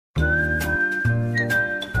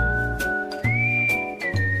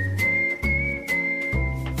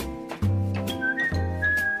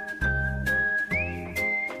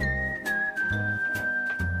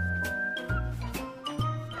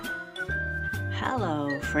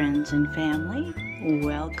Hello, friends and family.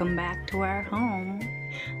 Welcome back to our home.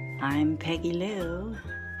 I'm Peggy Lou,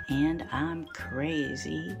 and I'm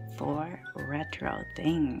crazy for retro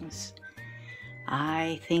things.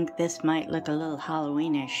 I think this might look a little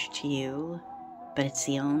Halloweenish to you, but it's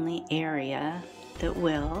the only area that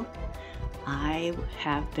will. I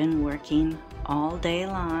have been working all day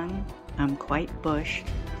long. I'm quite bushed,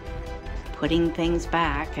 putting things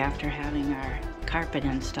back after having our carpet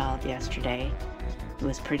installed yesterday. It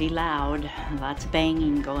was pretty loud, lots of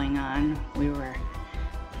banging going on. We were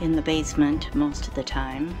in the basement most of the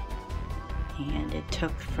time, and it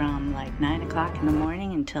took from like 9 o'clock in the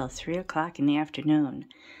morning until 3 o'clock in the afternoon.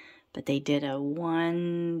 But they did a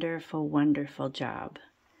wonderful, wonderful job.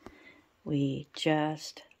 We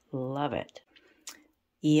just love it.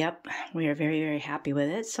 Yep, we are very, very happy with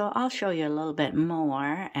it. So I'll show you a little bit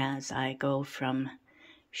more as I go from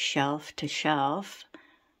shelf to shelf.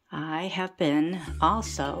 I have been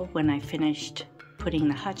also, when I finished putting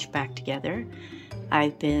the hutch back together,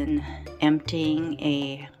 I've been emptying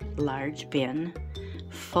a large bin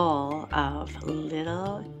full of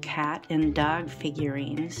little cat and dog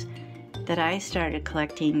figurines that I started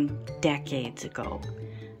collecting decades ago.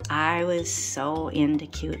 I was so into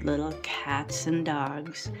cute little cats and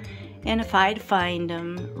dogs, and if I'd find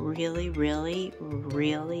them really, really,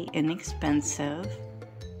 really inexpensive,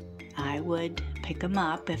 I would pick them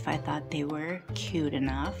up if I thought they were cute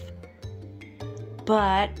enough.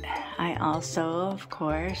 But I also, of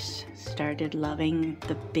course, started loving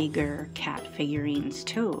the bigger cat figurines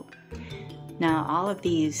too. Now, all of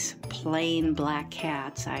these plain black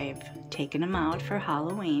cats, I've taken them out for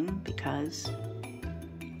Halloween because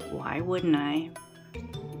why wouldn't I?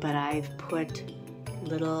 But I've put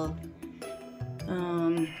little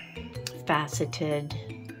faceted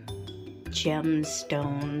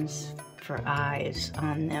gemstones for eyes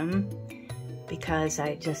on them because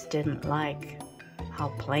I just didn't like how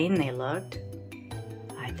plain they looked.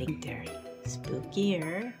 I think they're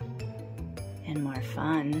spookier and more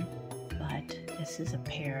fun, but this is a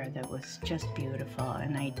pair that was just beautiful,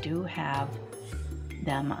 and I do have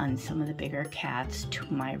them on some of the bigger cats to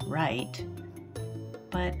my right,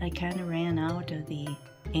 but I kind of ran out of the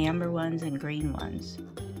amber ones and green ones.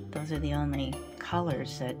 Those are the only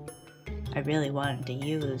colors that I really wanted to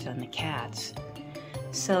use on the cats.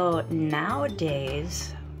 So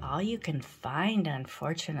nowadays, all you can find,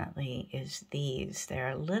 unfortunately, is these.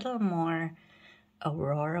 They're a little more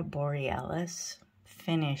Aurora Borealis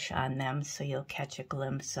finish on them, so you'll catch a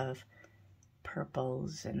glimpse of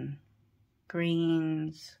purples and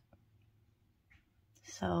greens.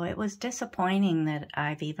 So it was disappointing that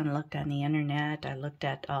I've even looked on the internet. I looked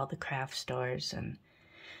at all the craft stores, and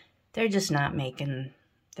they're just not making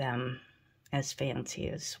them as fancy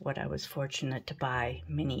as what I was fortunate to buy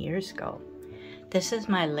many years ago. This is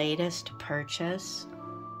my latest purchase.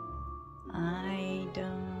 I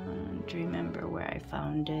don't remember where I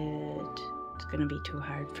found it. It's going to be too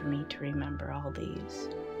hard for me to remember all these.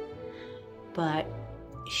 But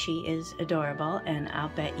she is adorable, and I'll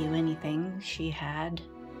bet you anything she had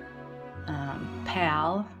a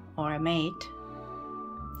pal or a mate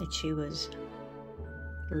that she was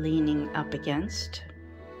leaning up against.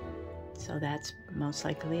 So that's most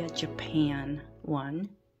likely a Japan one.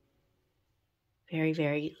 Very,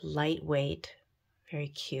 very lightweight, very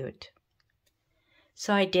cute.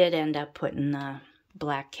 So I did end up putting the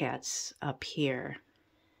black cats up here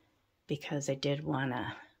because I did want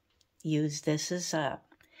to use this as a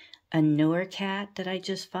newer cat that I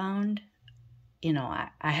just found. You know,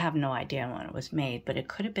 I have no idea when it was made, but it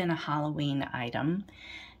could have been a Halloween item.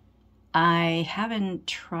 I haven't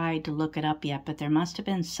tried to look it up yet, but there must have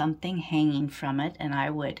been something hanging from it, and I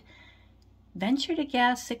would venture to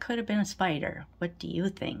guess it could have been a spider. What do you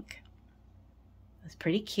think? It was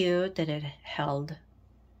pretty cute that it held,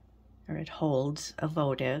 or it holds, a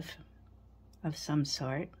votive of some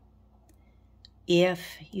sort.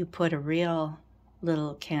 If you put a real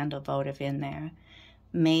little candle votive in there,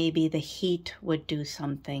 maybe the heat would do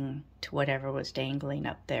something to whatever was dangling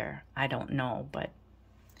up there. I don't know, but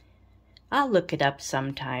I'll look it up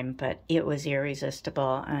sometime. But it was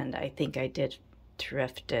irresistible, and I think I did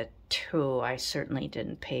thrift it too. I certainly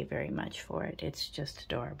didn't pay very much for it. It's just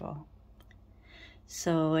adorable.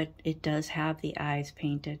 So it does have the eyes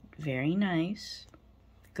painted very nice.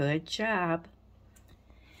 Good job.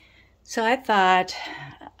 So I thought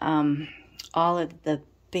all of the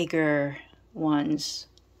bigger ones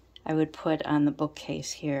I would put on the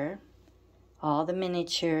bookcase here. All the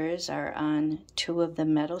miniatures are on 2 of the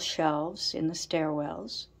metal shelves in the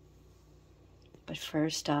stairwells. But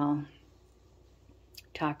first I'll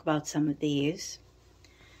talk about some of these.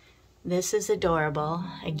 This is adorable.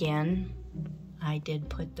 Again, I did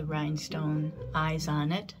put the rhinestone eyes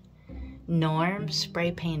on it. Norm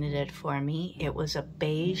spray painted it for me. It was a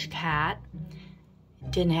beige cat.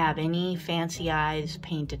 Didn't have any fancy eyes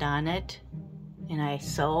painted on it. And I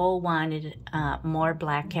so wanted more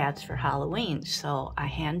black cats for Halloween. So I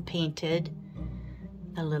hand painted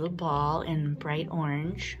a little ball in bright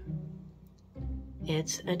orange.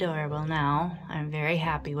 It's adorable now. I'm very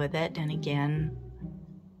happy with it. And again,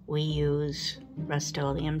 we use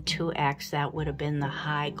Rust-Oleum 2X. That would have been the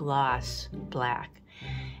high gloss black.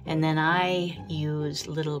 And then I use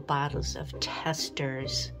little bottles of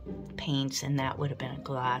Testors paints, and that would have been a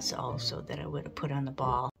gloss also that I would have put on the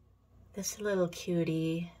ball. This little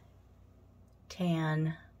cutie,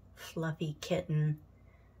 tan, fluffy kitten,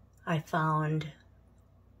 I found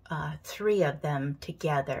 3 of them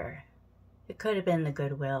together. It could have been the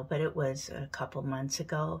Goodwill, but it was a couple months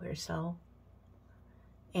ago or so.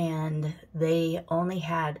 And they only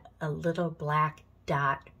had a little black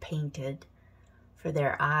dot painted for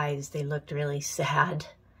their eyes. They looked really sad,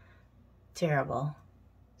 terrible.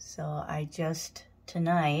 So I just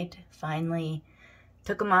tonight finally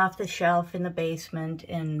took them off the shelf in the basement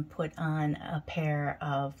and put on a pair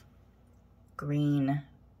of green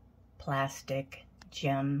plastic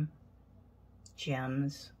gems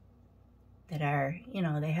that are, you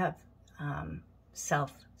know, they have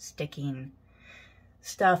self-sticking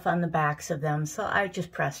stuff on the backs of them, so I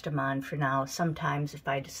just pressed them on for now. Sometimes if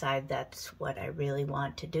I decide that's what I really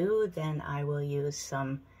want to do, then I will use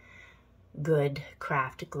some good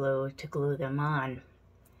craft glue to glue them on.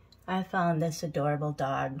 I found this adorable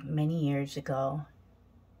dog many years ago.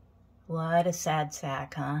 What a sad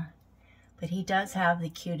sack, huh? But he does have the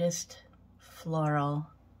cutest floral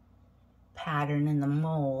pattern in the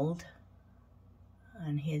mold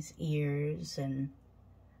on his ears and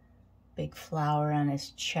big flower on his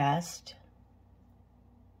chest.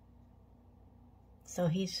 So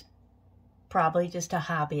he's probably just a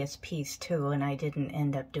hobbyist piece too, and I didn't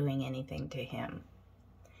end up doing anything to him.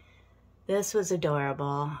 This was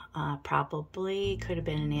adorable. Probably could have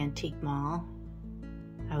been an antique mall,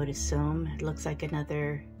 I would assume. It looks like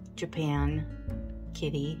another Japan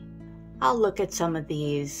kitty. I'll look at some of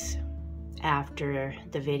these after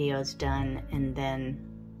the video's done, and then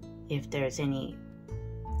if there's any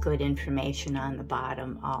good information on the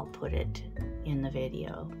bottom, I'll put it in the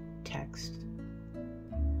video text.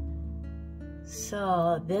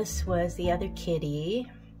 So this was the other kitty.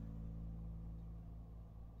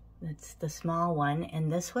 That's the small one,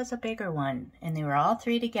 and this was a bigger one, and they were all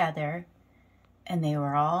 3 together, and they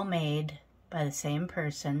were all made by the same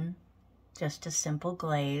person, just a simple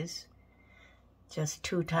glaze, just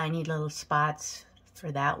 2 tiny little spots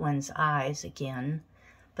for that one's eyes again.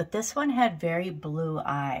 But this one had very blue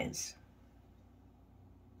eyes.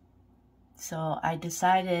 So I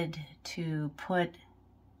decided to put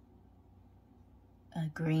a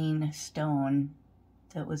green stone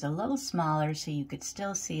that was a little smaller so you could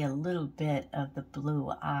still see a little bit of the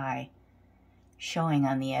blue eye showing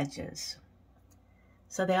on the edges.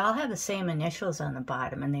 So they all have the same initials on the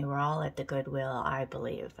bottom, and they were all at the Goodwill, I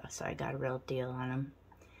believe. So I got a real deal on them.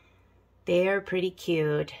 They're pretty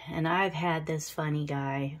cute, and I've had this funny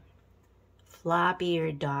guy,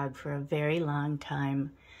 floppy-eared dog, for a very long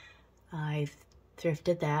time. I've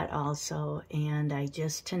thrifted that also, and I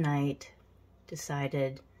just tonight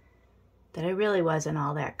decided that I really wasn't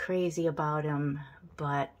all that crazy about him,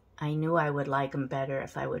 but I knew I would like him better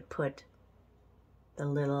if I would put the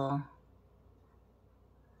little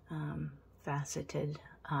faceted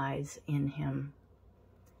eyes in him.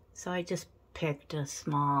 So I just picked a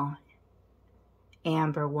small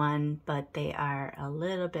amber one, but they are a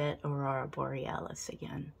little bit Aurora Borealis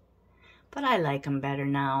again. But I like him better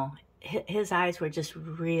now. His eyes were just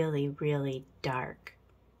really, really dark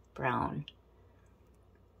brown.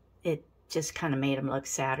 It just kind of made him look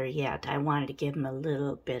sadder yet. I wanted to give him a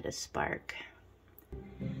little bit of spark.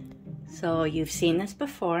 So you've seen this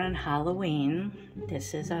before on Halloween.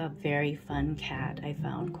 This is a very fun cat I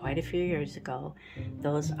found quite a few years ago.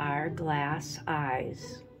 Those are glass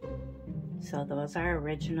eyes. So those are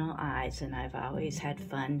original eyes, and I've always had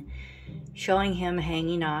fun showing him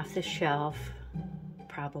hanging off the shelf,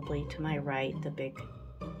 probably to my right, the big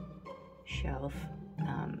shelf.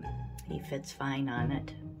 He fits fine on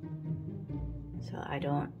it. So I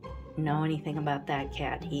don't know anything about that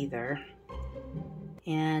cat either.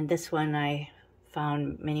 And this one I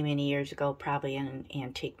found many, many years ago, probably in an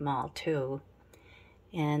antique mall too.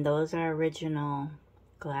 And those are original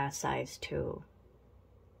glass eyes too.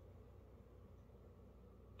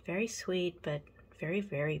 Very sweet, but very,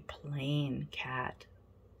 very plain cat.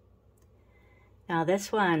 Now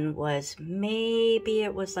this one was, maybe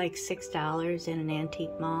it was like $6 in an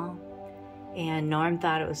antique mall. And Norm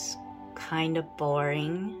thought it was kind of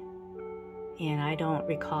boring. And I don't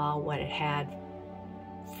recall what it had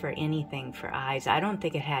for anything for eyes. I don't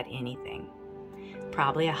think it had anything.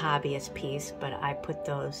 Probably a hobbyist piece, but I put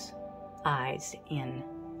those eyes in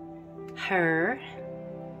her.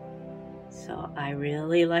 So I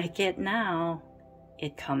really like it now.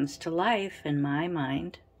 It comes to life in my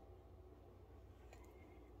mind.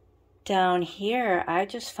 Down here, I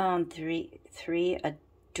just found three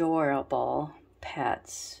adorable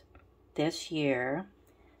pets this year.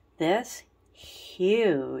 This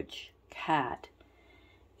huge cat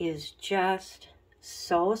is just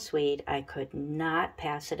so sweet. I could not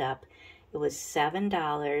pass it up. It was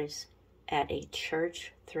 $7 at a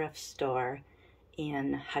church thrift store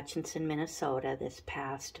in Hutchinson, Minnesota this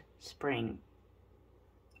past spring.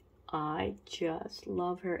 I just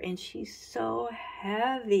love her, and she's so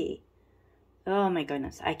heavy. Oh my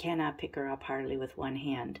goodness, I cannot pick her up hardly with one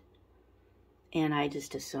hand. And I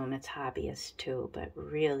just assume it's hobbyist too, but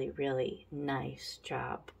really, really nice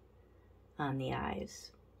job on the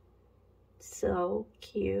eyes. So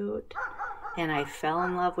cute. And I fell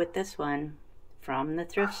in love with this one from the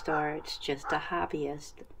thrift store. It's just a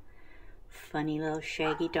hobbyist. Funny little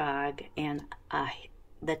shaggy dog. And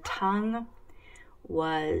the tongue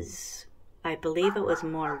was, I believe it was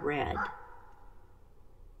more red.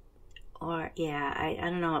 Or, yeah, I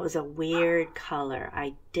don't know, it was a weird color.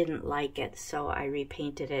 I didn't like it, so I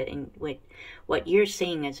repainted it. And what you're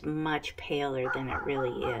seeing is much paler than it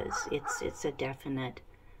really is. It's a definite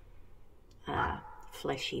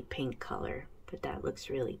fleshy pink color, but that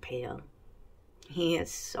looks really pale. He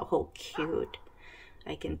is so cute.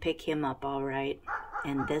 I can pick him up all right.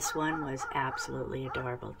 And this one was absolutely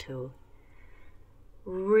adorable too.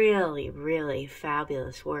 Really, really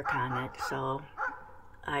fabulous work on it, so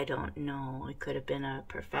I don't know. It could have been a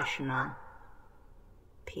professional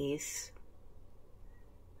piece.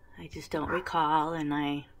 I just don't recall,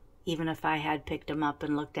 and even if I had picked them up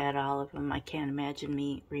and looked at all of them, I can't imagine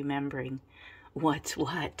me remembering what's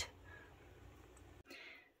what.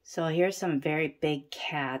 So here's some very big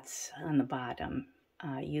cats on the bottom.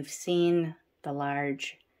 You've seen the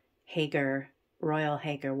large Royal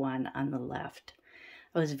Hager one on the left.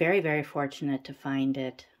 I was very, very fortunate to find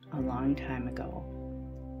it a long time ago.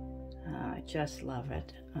 I just love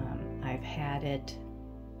it. I've had it,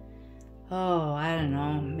 I don't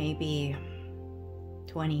know, maybe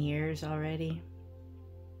 20 years already.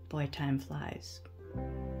 Boy, time flies.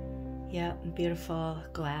 Yeah, beautiful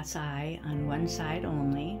glass eye on one side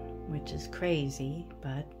only, which is crazy,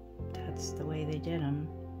 but that's the way they did them.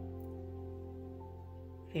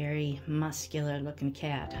 Very muscular looking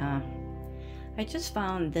cat, huh? I just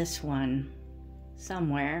found this one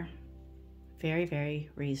somewhere. Very, very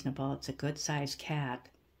reasonable. It's a good sized cat.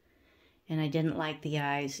 And I didn't like the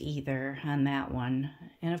eyes either on that one.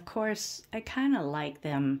 And of course, I kind of like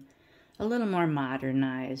them a little more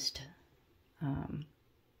modernized.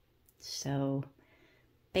 So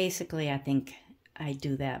basically, I think I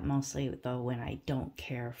do that mostly though when I don't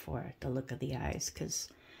care for the look of the eyes, because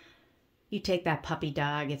you take that puppy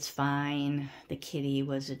dog, it's fine. The kitty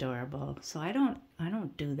was adorable. So I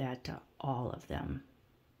don't do that to all of them.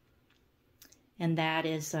 And that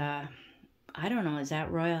is, I don't know, is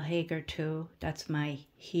that Royal Hager too? That's my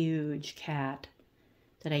huge cat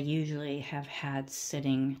that I usually have had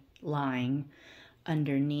lying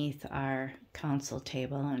underneath our console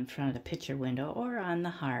table in front of the picture window, or on the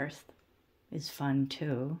hearth is fun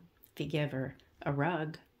too, if you give her a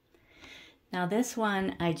rug. Now this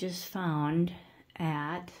one I just found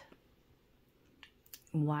at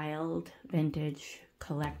Wild Vintage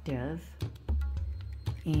Collective,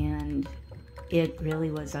 and it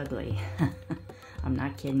really was ugly. I'm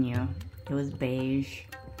not kidding you. It was beige,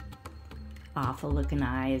 awful looking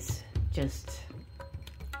eyes, just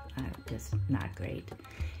not great.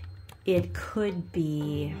 It could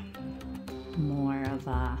be more of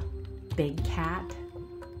a big cat,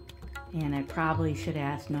 and I probably should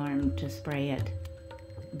ask Norm to spray it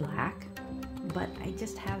black, but I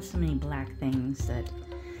just have so many black things that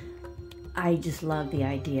I just love the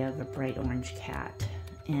idea of a bright orange cat.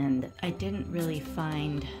 And I didn't really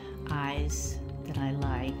find eyes that I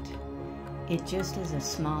liked. It just is a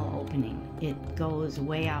small opening. It goes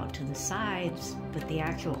way out to the sides, but the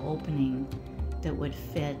actual opening that would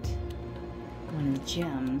fit one of the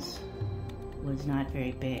gems was not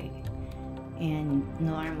very big. And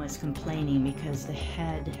Norm was complaining because the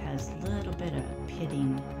head has a little bit of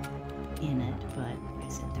pitting in it, but I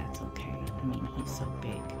said that's okay. I mean, he's so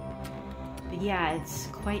big. But yeah, it's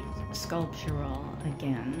quite sculptural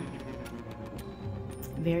again.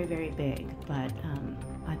 very, very big, but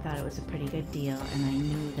I thought it was a pretty good deal, and I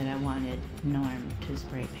knew that I wanted Norm to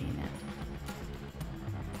spray paint it.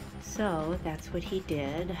 So that's what he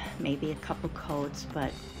did, maybe a couple coats,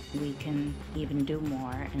 but we can even do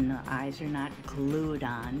more, and the eyes are not glued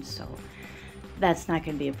on, so that's not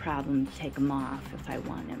going to be a problem to take them off if I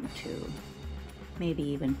want him to. Maybe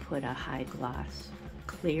even put a high gloss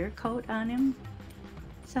clear coat on him,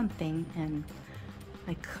 something, and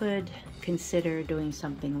I could consider doing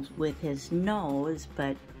something with his nose,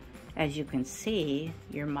 but as you can see,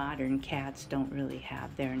 your modern cats don't really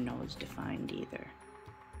have their nose defined either,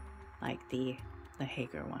 like the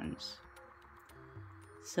Hager ones.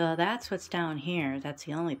 So that's what's down here. That's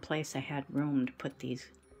the only place I had room to put these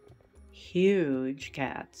huge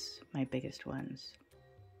cats, my biggest ones.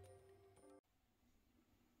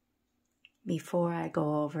 Before I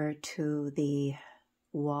go over to the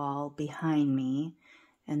wall behind me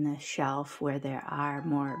and the shelf where there are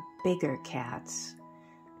more bigger cats,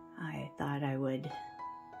 I thought I would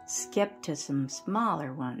skip to some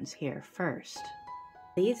smaller ones here first.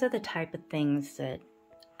 These are the type of things that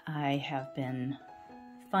I have been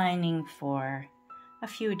finding for a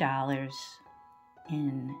few dollars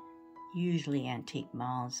in usually antique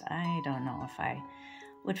malls. I don't know if I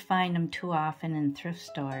would find them too often in thrift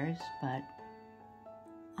stores, but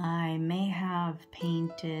I may have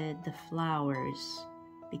painted the flowers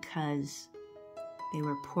because they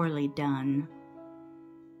were poorly done.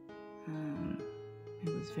 It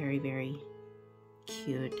was very, very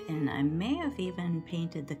cute, and I may have even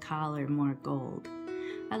painted the collar more gold.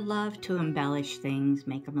 I love to embellish things,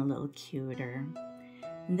 make them a little cuter.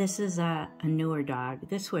 And this is a newer dog.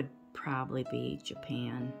 This would probably be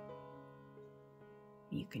Japan.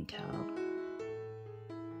 You can tell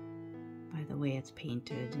by the way it's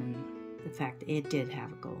painted and the fact that it did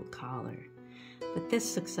have a gold collar. But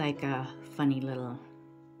this looks like a funny little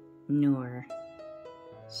newer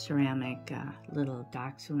ceramic little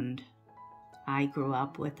dachshund. I grew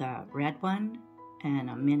up with a red one and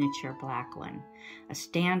a miniature black one. A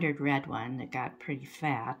standard red one that got pretty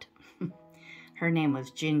fat. Her name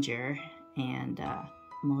was Ginger, and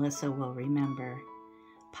Melissa will remember.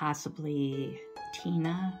 Possibly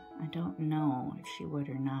Tina. I don't know if she would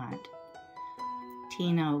or not.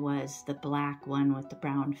 Tina was the black one with the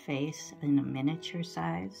brown face in a miniature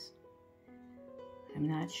size. I'm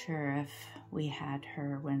not sure if we had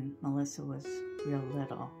her when Melissa was real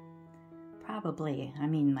little. Probably. I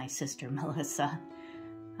mean, my sister Melissa.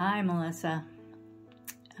 Hi, Melissa.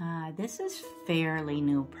 This is fairly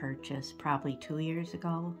new purchase, probably 2 years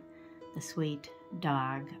ago. The sweet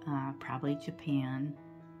dog, probably Japan.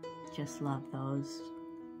 Just love those.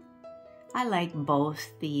 I like both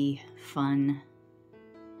the fun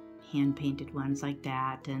hand-painted ones like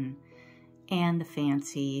that and the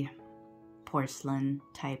fancy porcelain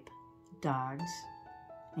type dogs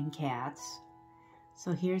and cats.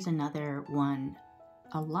 So here's another one,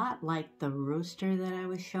 a lot like the rooster that I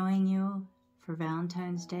was showing you for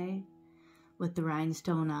Valentine's Day, with the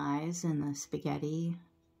rhinestone eyes and the spaghetti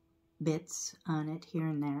bits on it here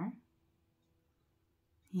and there.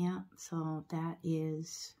 Yeah, so that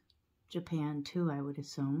is Japan too, I would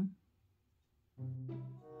assume.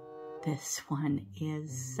 This one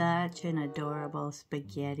is such an adorable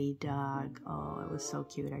spaghetti dog. Oh, it was so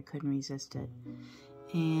cute, I couldn't resist it.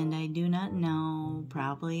 And I do not know,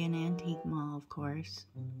 probably an antique mall, of course.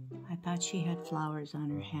 I thought she had flowers on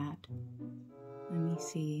her hat. Let me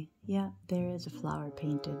see. Yeah, there is a flower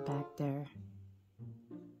painted back there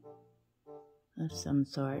of some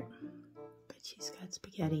sort. But she's got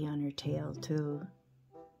spaghetti on her tail too.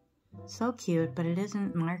 So cute, but it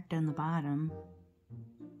isn't marked on the bottom.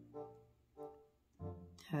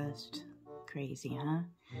 Just crazy, huh?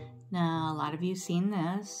 Now, a lot of you seen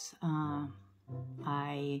this.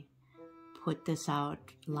 I put this out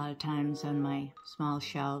a lot of times on my small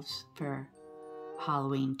shelves for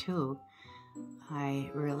Halloween too. I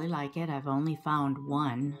really like it. I've only found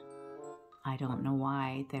one. I don't know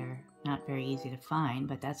why. They're not very easy to find,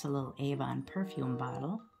 but that's a little Avon perfume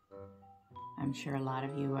bottle. I'm sure a lot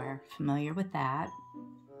of you are familiar with that.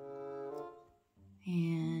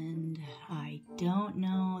 And I don't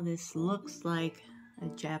know, this looks like a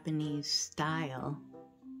Japanese style,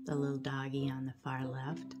 the little doggy on the far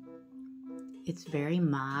left. It's very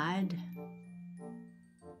mod.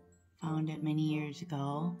 Found it many years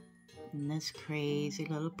ago. And this crazy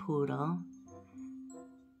little poodle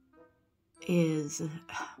is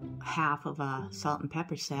half of a salt and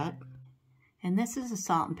pepper set. And this is a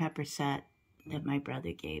salt and pepper set that my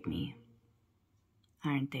brother gave me.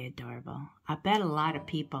 Aren't they adorable? I bet a lot of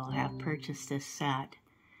people have purchased this set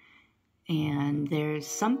And there's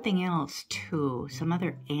something else too, some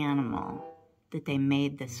other animal that they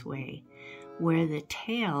made this way, where the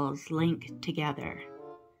tails link together.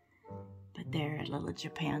 But they're a little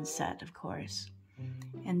Japan set, of course.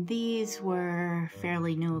 And these were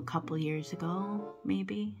fairly new, a couple years ago,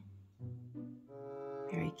 maybe.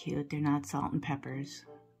 Very cute. They're not salt and peppers,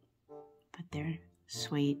 but they're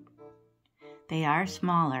sweet. They are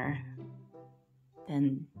smaller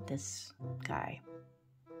than this guy.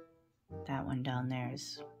 That one down there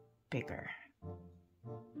is bigger.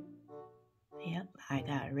 Yep, I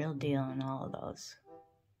got a real deal on all of those.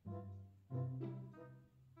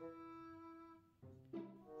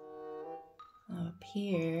 Up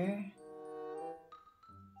here,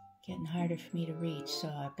 getting harder for me to reach, so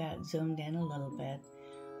I've got zoomed in a little bit.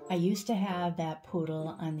 I used to have that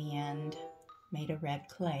poodle on the end, made of red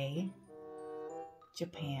clay,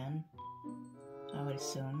 Japan, I would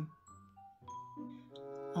assume,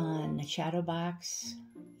 on a shadow box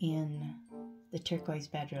in the turquoise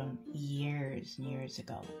bedroom years and years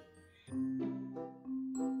ago.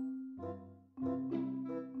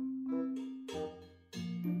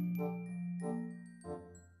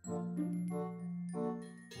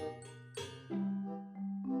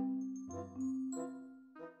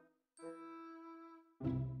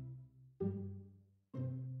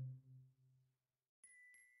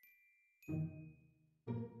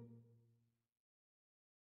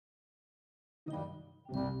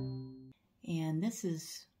 And this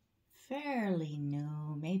is fairly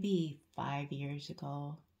new, maybe 5 years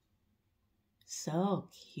ago. So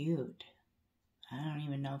cute. I don't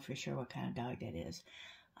even know for sure what kind of dog that is.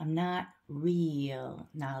 I'm not real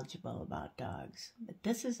knowledgeable about dogs, but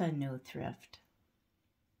this is a new thrift.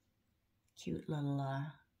 Cute little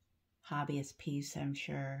hobbyist piece, I'm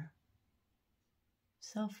sure.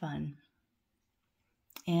 So fun.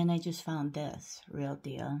 And I just found this, real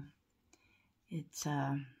deal. It's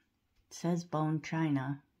it says bone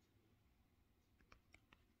china.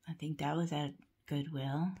 I think that was at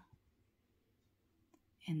Goodwill.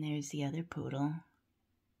 And there's the other poodle.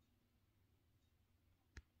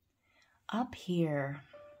 Up here,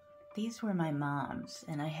 these were my mom's,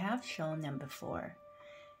 and I have shown them before.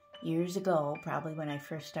 Years ago, probably when I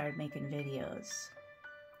first started making videos.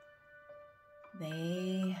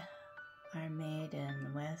 They are made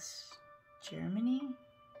in West Germany.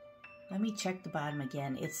 Let me check the bottom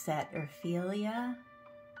again. It's that Erphilia,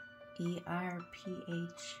 E-R-P-H-I-L-I-A,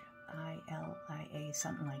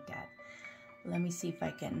 something like that. Let me see if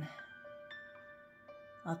I can,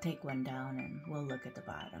 I'll take one down and we'll look at the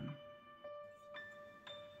bottom.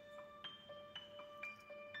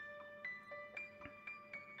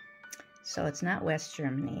 So it's not West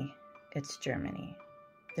Germany, it's Germany.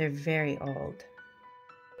 They're very old.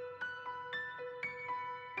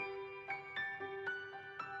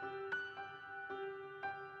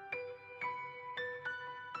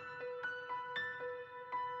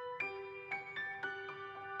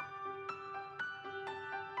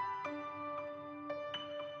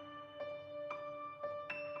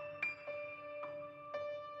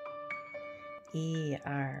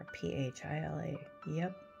 E-R-P-H-I-L-A,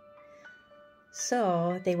 yep.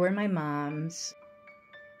 So they were my mom's.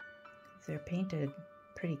 They're painted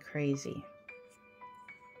pretty crazy,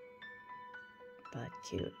 but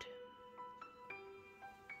cute.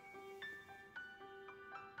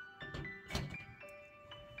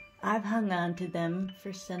 I've hung on to them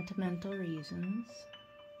for sentimental reasons.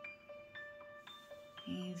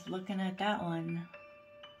 He's looking at that one,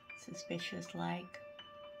 suspicious-like.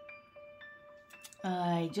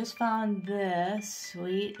 I just found this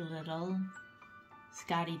sweet little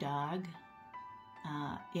Scotty dog.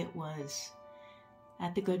 It was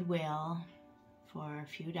at the Goodwill for a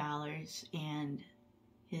few dollars, and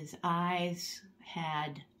his eyes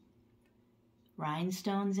had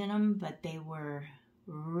rhinestones in them, but they were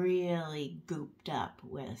really gooped up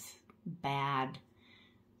with bad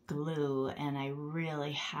glue, and I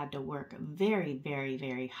really had to work very, very,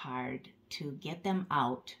 very hard to get them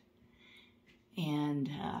out and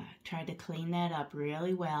try to clean that up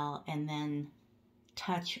really well, and then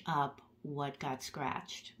touch up what got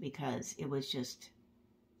scratched, because it was just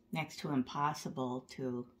next to impossible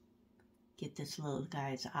to get this little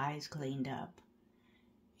guy's eyes cleaned up.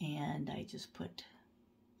 And I just put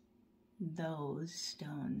those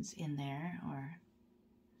stones in there, or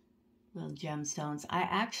little gemstones. I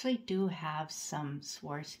actually do have some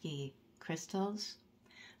Swarovski crystals.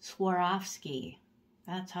 Swarovski,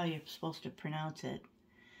 that's how you're supposed to pronounce it.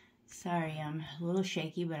 Sorry, I'm a little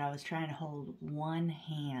shaky, but I was trying to hold one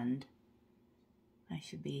hand. I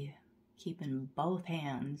should be keeping both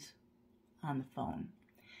hands on the phone.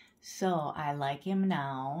 So I like him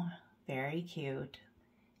now Very cute.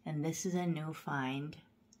 And this is a new find.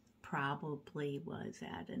 Probably was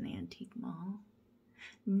at an antique mall.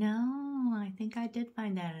 No, I think I did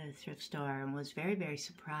find that at a thrift store and was very, very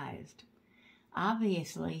surprised.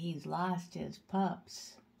 Obviously, he's lost his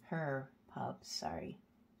pups. Her pups, sorry.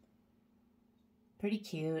 Pretty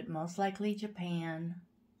cute. Most likely Japan.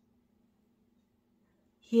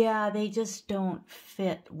 Yeah, they just don't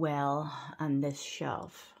fit well on this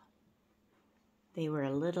shelf. They were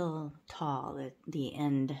a little tall at the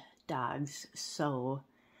end dogs, so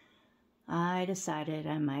I decided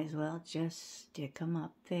I might as well just stick them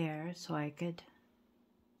up there so I could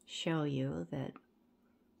show you that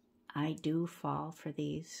I do fall for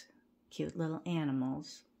these cute little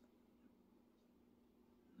animals.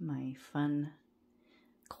 My fun,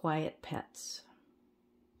 quiet pets.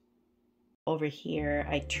 Over here,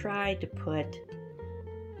 I tried to put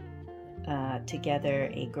together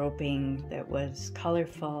a grouping that was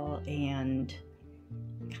colorful and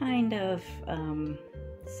kind of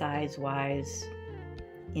size-wise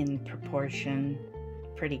in proportion,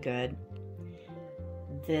 pretty good.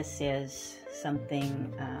 This is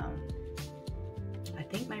something, I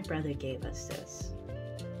think my brother gave us this.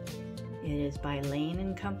 It is by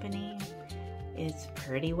Lane & Company. It's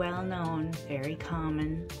pretty well known, very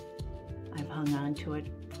common. I've hung on to it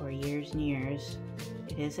for years and years.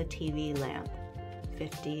 It is a TV lamp,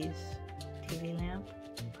 50s TV lamp,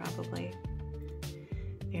 probably.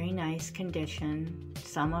 Very nice condition.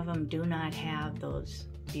 Some of them do not have those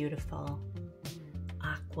beautiful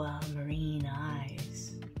aquamarine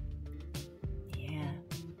eyes. Yeah,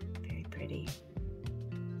 very pretty.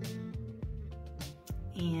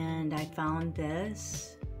 And I found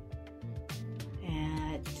this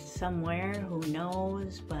at somewhere, who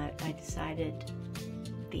knows, but I decided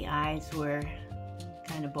the eyes were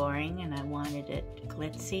kind of boring and I wanted it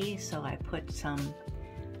glitzy, so I put some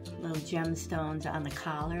little gemstones on the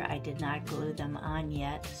collar. I did not glue them on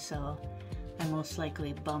yet, so I most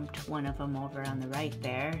likely bumped one of them over on the right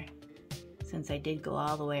there, since I did go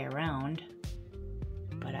all the way around.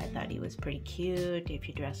 But I thought he was pretty cute if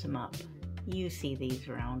you dress him up. You see these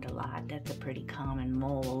around a lot. That's a pretty common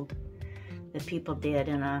mold that people did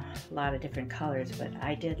in a lot of different colors, but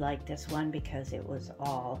I did like this one because it was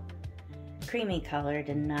all creamy colored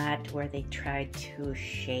and not where they tried to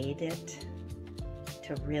shade it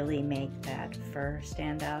to really make that fur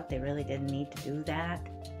stand out. They really didn't need to do that.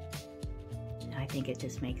 I think it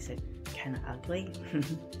just makes it kind of ugly.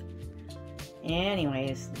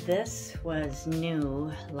 Anyways, this was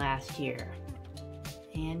new last year.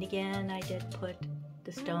 And again, I did put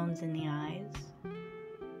the stones in the eyes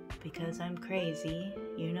because I'm crazy,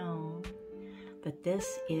 you know. But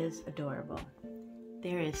this is adorable.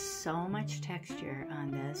 There is so much texture on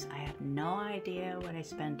this. I have no idea what I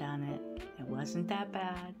spent on it. It wasn't that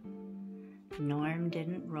bad. Norm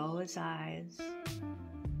didn't roll his eyes.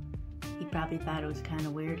 He probably thought it was kind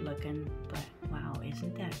of weird looking, but wow,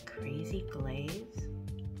 isn't that crazy glaze?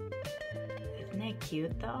 Isn't that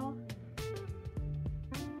cute though?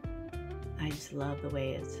 I just love the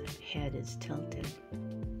way his head is tilted.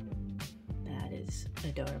 That is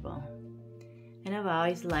adorable. And I've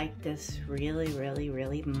always liked this really, really,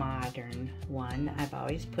 really modern one. I've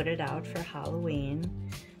always put it out for Halloween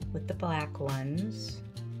with the black ones.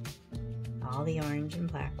 All the orange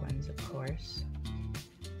and black ones, of course.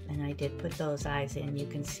 And I did put those eyes in. You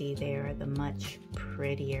can see they are the much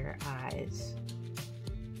prettier eyes.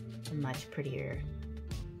 The much prettier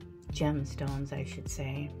gemstones, I should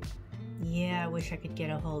say. Yeah, I wish I could get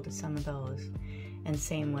a hold of some of those. And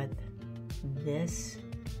same with this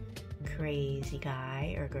crazy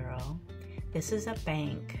guy or girl. This is a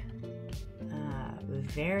bank.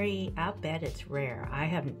 I'll bet it's rare. I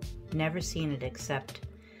have never seen it except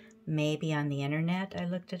maybe on the internet. I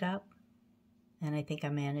looked it up and I think I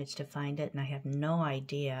managed to find it, and I have no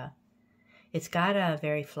idea. It's got a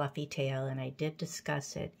very fluffy tail, and I did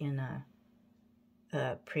discuss it in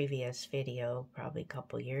a previous video, probably a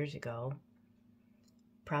couple years ago.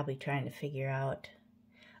 Probably trying to figure out,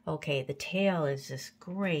 okay, the tail is this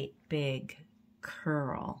great big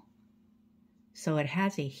curl. So it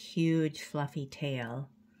has a huge fluffy tail,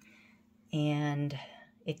 and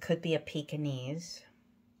it could be a Pekingese.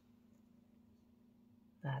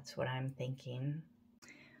 That's what I'm thinking.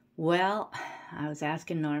 Well, I was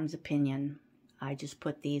asking Norm's opinion. I just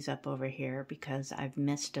put these up over here because I've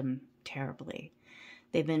missed them terribly.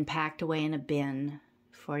 They've been packed away in a bin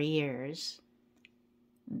for years.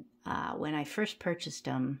 When I first purchased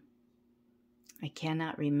them, I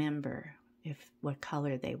cannot remember what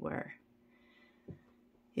color they were.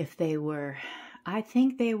 I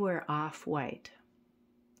think they were off-white.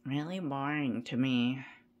 Really boring to me.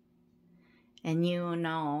 And you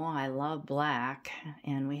know I love black,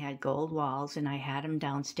 and we had gold walls, and I had them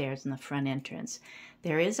downstairs in the front entrance.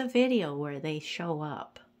 There is a video where they show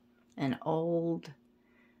up, an old,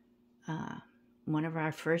 one of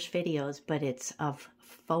our first videos, but it's of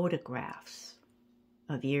photographs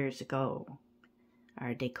of years ago,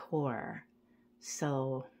 our decor.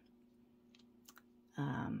 So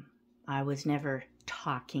I was never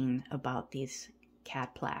talking about these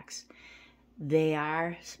cat plaques. They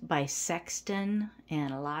are by Sexton,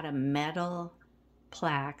 and a lot of metal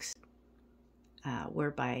plaques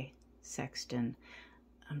were by Sexton.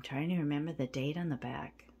 I'm trying to remember the date on the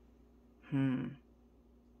back.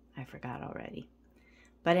 I forgot already.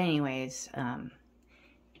 But anyways,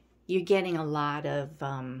 you're getting a lot of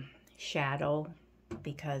shadow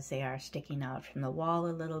because they are sticking out from the wall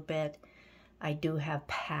a little bit. I do have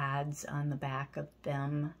pads on the back of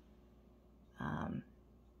them.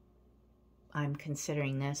 I'm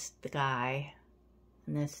considering this the guy,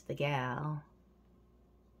 and this the gal.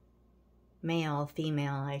 Male,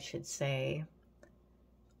 female, I should say.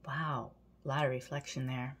 Wow, a lot of reflection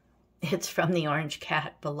there. It's from the orange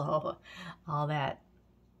cat below. All that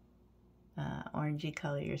orangey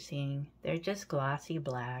color you're seeing. They're just glossy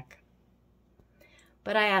black.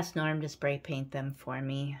 But I asked Norm to spray paint them for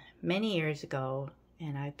me many years ago,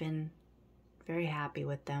 and I've been very happy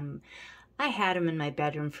with them. I had them in my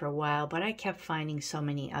bedroom for a while, but I kept finding so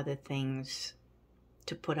many other things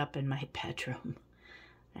to put up in my bedroom.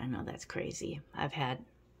 I know that's crazy. I've had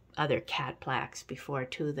other cat plaques before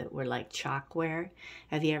too that were like chalkware.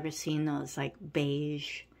 Have you ever seen those like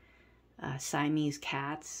beige Siamese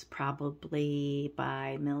cats, probably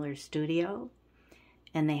by Miller Studio?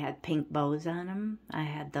 And they had pink bows on them. I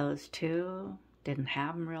had those too. Didn't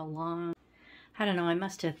have them real long. I don't know, I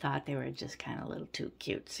must have thought they were just kind of a little too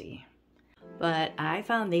cutesy. But I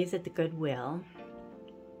found these at the Goodwill,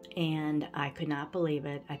 and I could not believe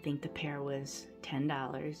it. I think the pair was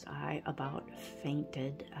 $10. I about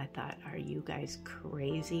fainted. I thought, are you guys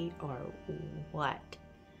crazy or what?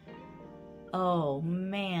 Oh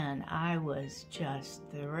man, I was just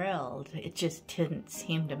thrilled. It just didn't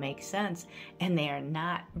seem to make sense, and they are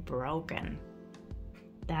not broken.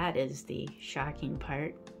 That is the shocking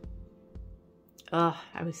part. Oh,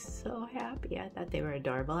 I was so happy. I thought they were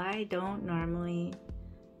adorable. I don't normally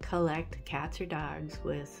collect cats or dogs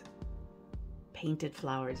with painted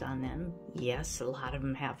flowers on them. Yes, a lot of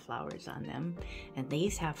them have flowers on them, and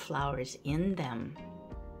these have flowers in them.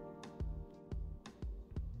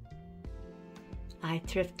 I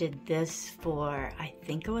thrifted this for, I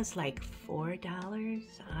think it was like $4.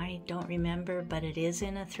 I don't remember, but it is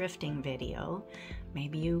in a thrifting video.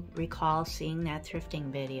 Maybe you recall seeing that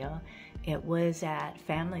thrifting video. It was at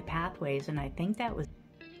Family Pathways, and I think that was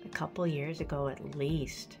a couple years ago at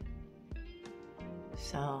least.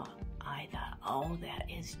 So I thought, oh, that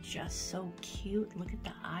is just so cute. Look at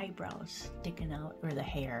the eyebrows sticking out, or the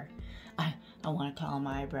hair. I want to call them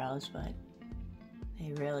eyebrows, but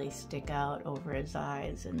they really stick out over his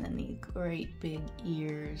eyes, and then these great big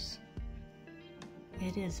ears.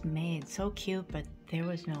 It is made so cute, but there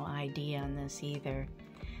was no ID on this either.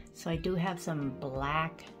 So I do have some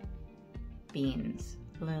black beans,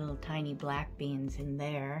 little tiny black beans in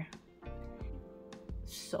there.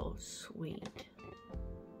 So sweet.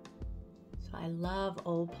 So I love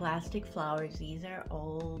old plastic flowers. These are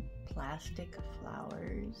old plastic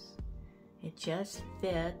flowers. It just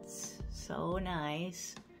fits so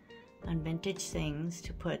nice on vintage things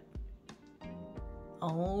to put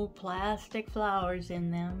old plastic flowers in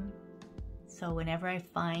them. So whenever I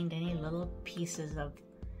find any little pieces of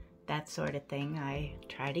that sort of thing, I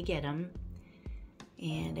try to get them.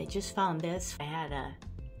 And I just found this. I had a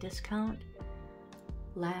discount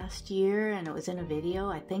last year, and it was in a video.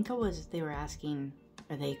 I think it was, they were asking,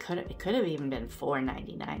 or it could have even been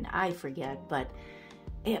 $4.99. I forget, but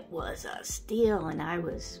it was a steal. And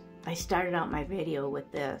I started out my video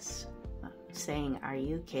with this, saying, "Are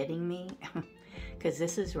you kidding me?" Because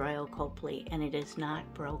this is Royal Copley, and it is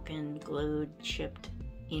not broken, glued, shipped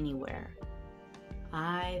anywhere.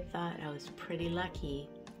 I thought I was pretty lucky.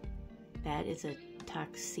 That is a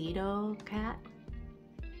tuxedo cat,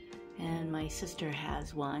 and my sister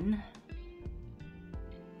has one.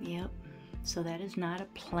 Yep, so that is not a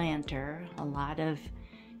planter. A lot of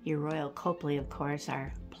your Royal Copley, of course,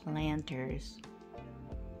 are planters.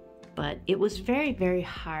 But it was very, very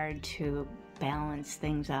hard to balance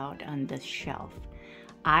things out on this shelf.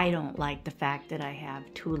 I don't like the fact that I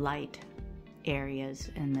have two light areas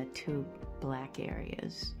and the two black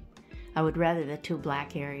areas. I would rather the two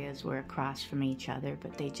black areas were across from each other,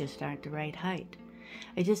 but they just aren't the right height.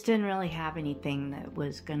 I just didn't really have anything that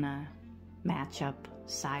was gonna match up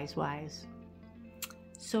size-wise.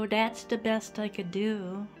 So that's the best I could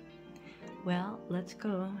do. Well, let's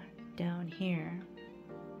go down here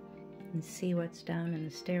and see what's down in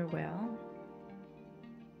the stairwell.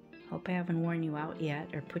 Hope I haven't worn you out yet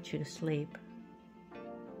or put you to sleep.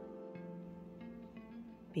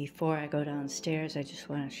 Before I go downstairs, I just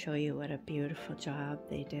want to show you what a beautiful job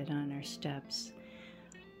they did on our steps.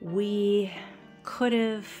 We could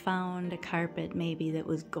have found a carpet maybe that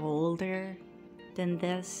was golder than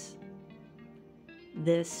this.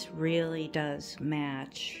 This really does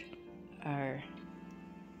match our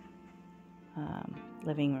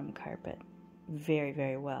living room carpet very,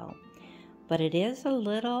 very well. But it is a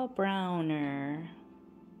little browner,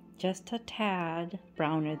 just a tad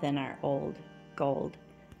browner than our old gold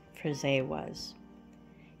frisee was.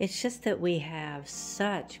 It's just that we have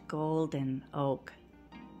such golden oak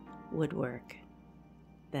woodwork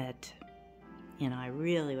that, you know, I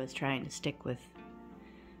really was trying to stick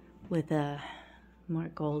with a more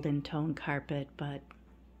golden tone carpet, but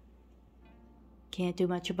can't do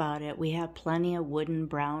much about it. We have plenty of wooden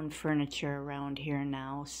brown furniture around here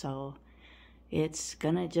now, so it's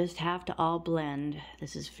gonna just have to all blend.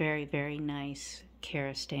 This is very, very nice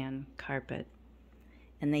Karastan carpet.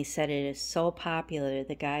 And they said it is so popular.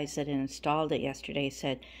 The guys that installed it yesterday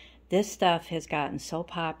said, this stuff has gotten so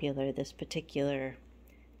popular, this particular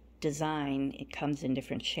design, it comes in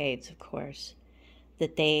different shades, of course,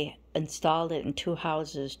 that they installed it in 2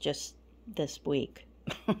 houses just this week,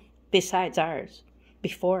 besides ours,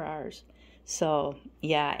 before ours. So,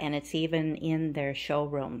 yeah, and it's even in their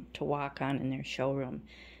showroom, to walk on in their showroom,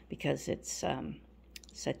 because it's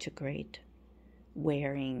such a great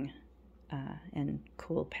wearing and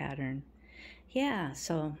cool pattern. Yeah,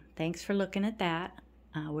 so thanks for looking at that.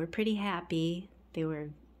 We're pretty happy. They were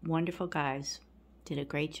wonderful guys. Did a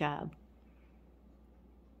great job.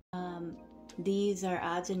 These are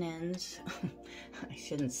odds and ends. I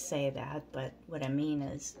shouldn't say that, but what I mean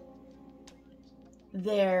is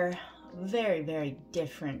they're very, very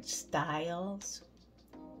different styles.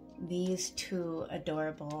 These two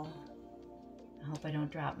adorable. I hope I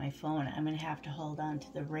don't drop my phone. I'm going to have to hold on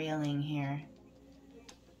to the railing here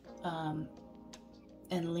and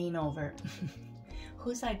lean over.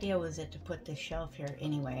 Whose idea was it to put this shelf here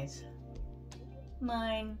anyways?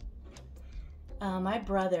 Mine. My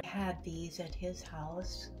brother had these at his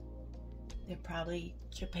house. They're probably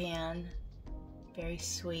Japan. Very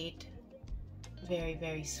sweet. Very,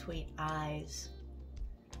 very sweet eyes.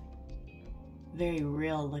 Very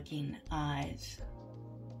real looking eyes.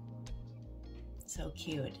 So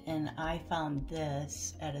cute. And I found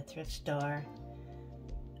this at a thrift store,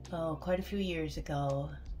 oh, quite a few years ago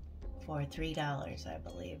for $3, I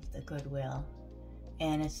believe, the Goodwill.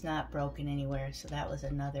 And it's not broken anywhere, so that was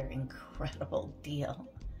another incredible deal.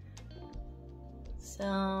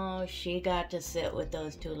 So she got to sit with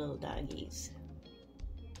those 2 little doggies.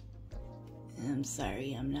 I'm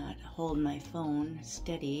sorry, I'm not holding my phone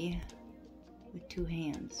steady with 2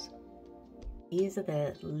 hands. These are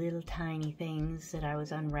the little tiny things that I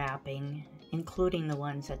was unwrapping, including the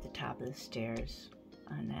ones at the top of the stairs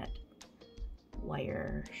on that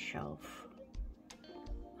wire shelf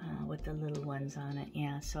with the little ones on it.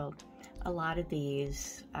 Yeah, so a lot of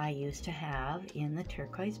these I used to have in the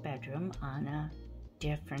turquoise bedroom on a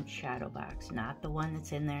different shadow box, not the one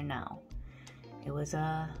that's in there now. It was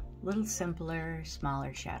a little simpler,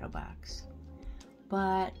 smaller shadow box.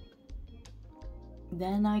 But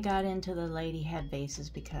then I got into the lady head vases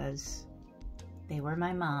because they were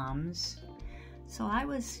my mom's. So I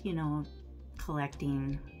was, you know,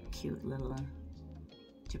 collecting cute little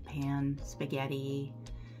Japan spaghetti,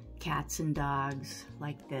 cats and dogs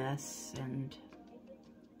like this, and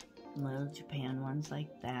little Japan ones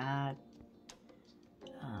like that.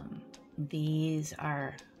 These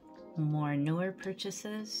are more newer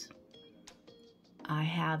purchases. I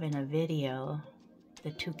have in a video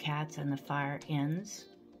the 2 cats on the far ends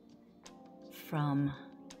from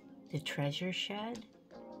the treasure shed.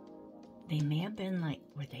 They may have been like,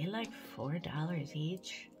 were they like $4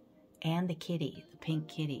 each? And the kitty, the pink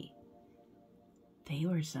kitty. They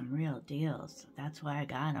were some real deals. That's why I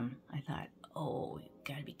got them. I thought, oh, you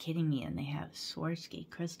gotta be kidding me. And they have Swarovski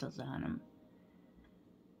crystals on them.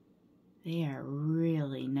 They are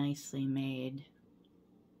really nicely made.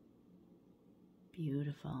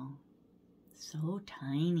 Beautiful. So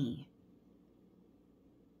tiny.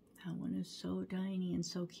 That one is so tiny and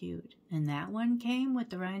so cute. And that one came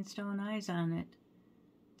with the rhinestone eyes on it.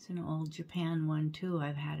 It's an old Japan one too.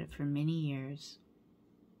 I've had it for many years.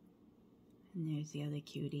 And there's the other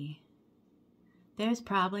cutie. There's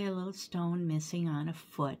probably a little stone missing on a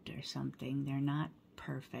foot or something. They're not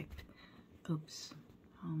perfect. Oops.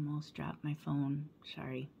 Almost dropped my phone,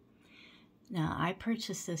 sorry. Now, I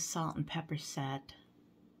purchased this salt and pepper set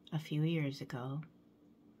a few years ago.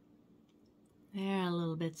 They're a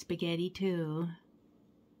little bit spaghetti too.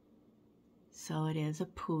 So it is a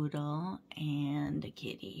poodle and a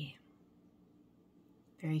kitty.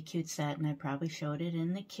 Very cute set, and I probably showed it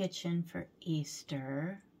in the kitchen for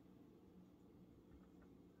Easter.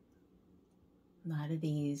 A lot of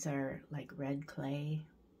these are like red clay.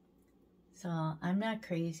 So I'm not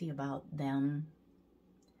crazy about them.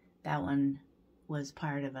 That one was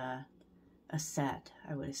part of a set,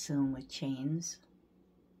 I would assume, with chains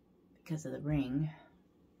because of the ring.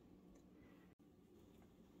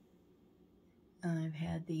 I've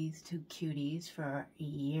had these two cuties for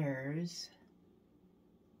years.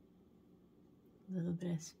 A little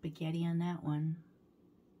bit of spaghetti on that one.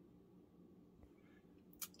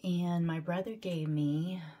 And my brother gave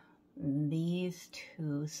me these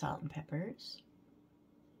two salt and peppers.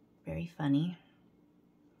 Very funny.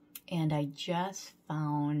 And I just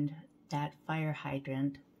found that fire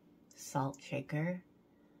hydrant salt shaker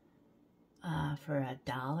for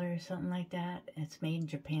 $1 or something like that. It's made in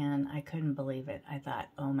Japan. I couldn't believe it. I thought,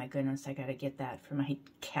 oh my goodness, I gotta get that for my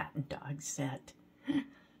cat and dog set.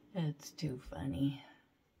 It's too funny.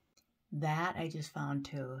 That I just found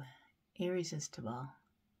too. Irresistible.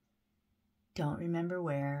 Don't remember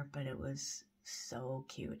where, but it was so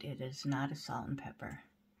cute. It is not a salt and pepper.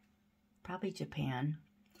 Probably Japan.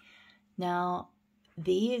 Now,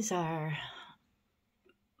 these are,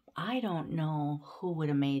 I don't know who would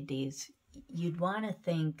have made these. You'd want to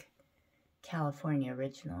think California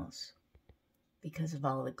originals because of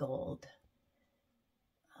all the gold.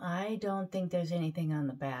 I don't think there's anything on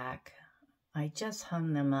the back. I just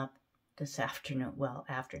hung them up this afternoon, well,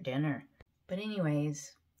 after dinner. But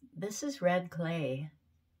anyways, this is red clay.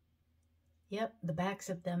 Yep, the backs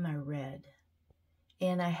of them are red.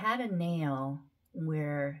 And I had a nail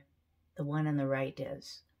where the one on the right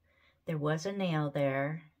is. There was a nail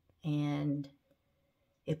there, and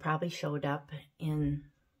it probably showed up in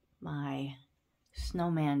my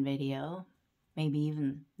snowman video. Maybe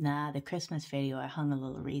even, the Christmas video, I hung a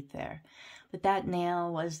little wreath there. But that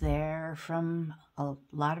nail was there from a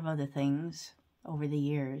lot of other things over the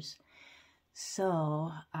years.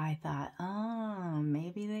 So I thought, oh,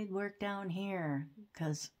 maybe they'd work down here,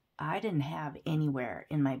 because I didn't have anywhere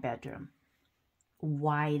in my bedroom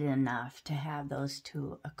wide enough to have those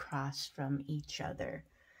two across from each other.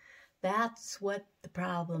 That's what the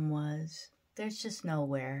problem was. There's just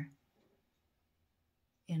nowhere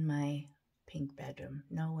in my pink bedroom.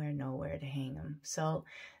 Nowhere to hang them. So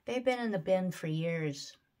they've been in the bin for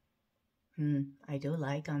years. I do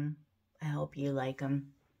like them. I hope you like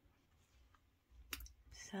them.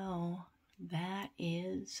 So that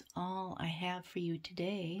is all I have for you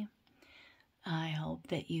today. I hope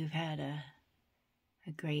that you've had a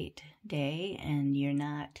great day and you're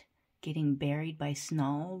not getting buried by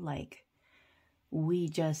snow like we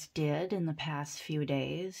just did in the past few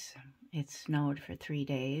days. It snowed for 3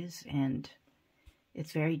 days and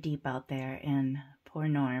it's very deep out there, and poor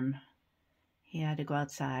Norm, he had to go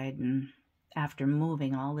outside, and after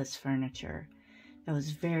moving all this furniture, that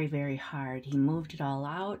was very, very hard. He moved it all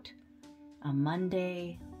out on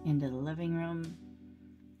Monday into the living room,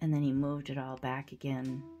 and then he moved it all back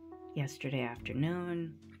again yesterday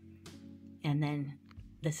afternoon. And then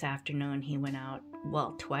this afternoon he went out,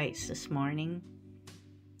 well, twice this morning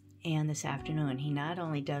and this afternoon. He not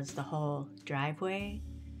only does the whole driveway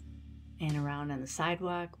and around on the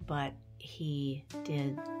sidewalk, but he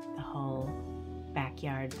did the whole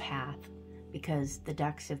backyard path because the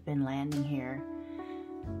ducks have been landing here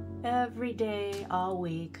every day, all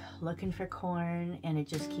week, looking for corn, and it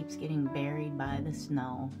just keeps getting buried by the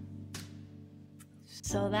snow.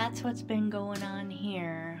 So that's what's been going on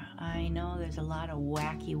here. I know there's a lot of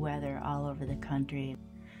wacky weather all over the country.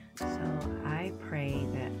 So I pray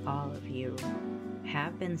that all of you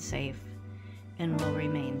have been safe and will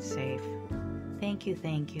remain safe. Thank you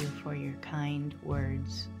for your kind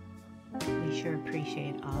words. We sure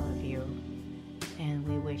appreciate all of you. And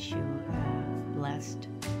we wish you a blessed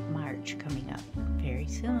March coming up very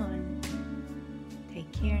soon.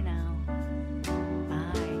 Take care now.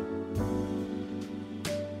 Bye.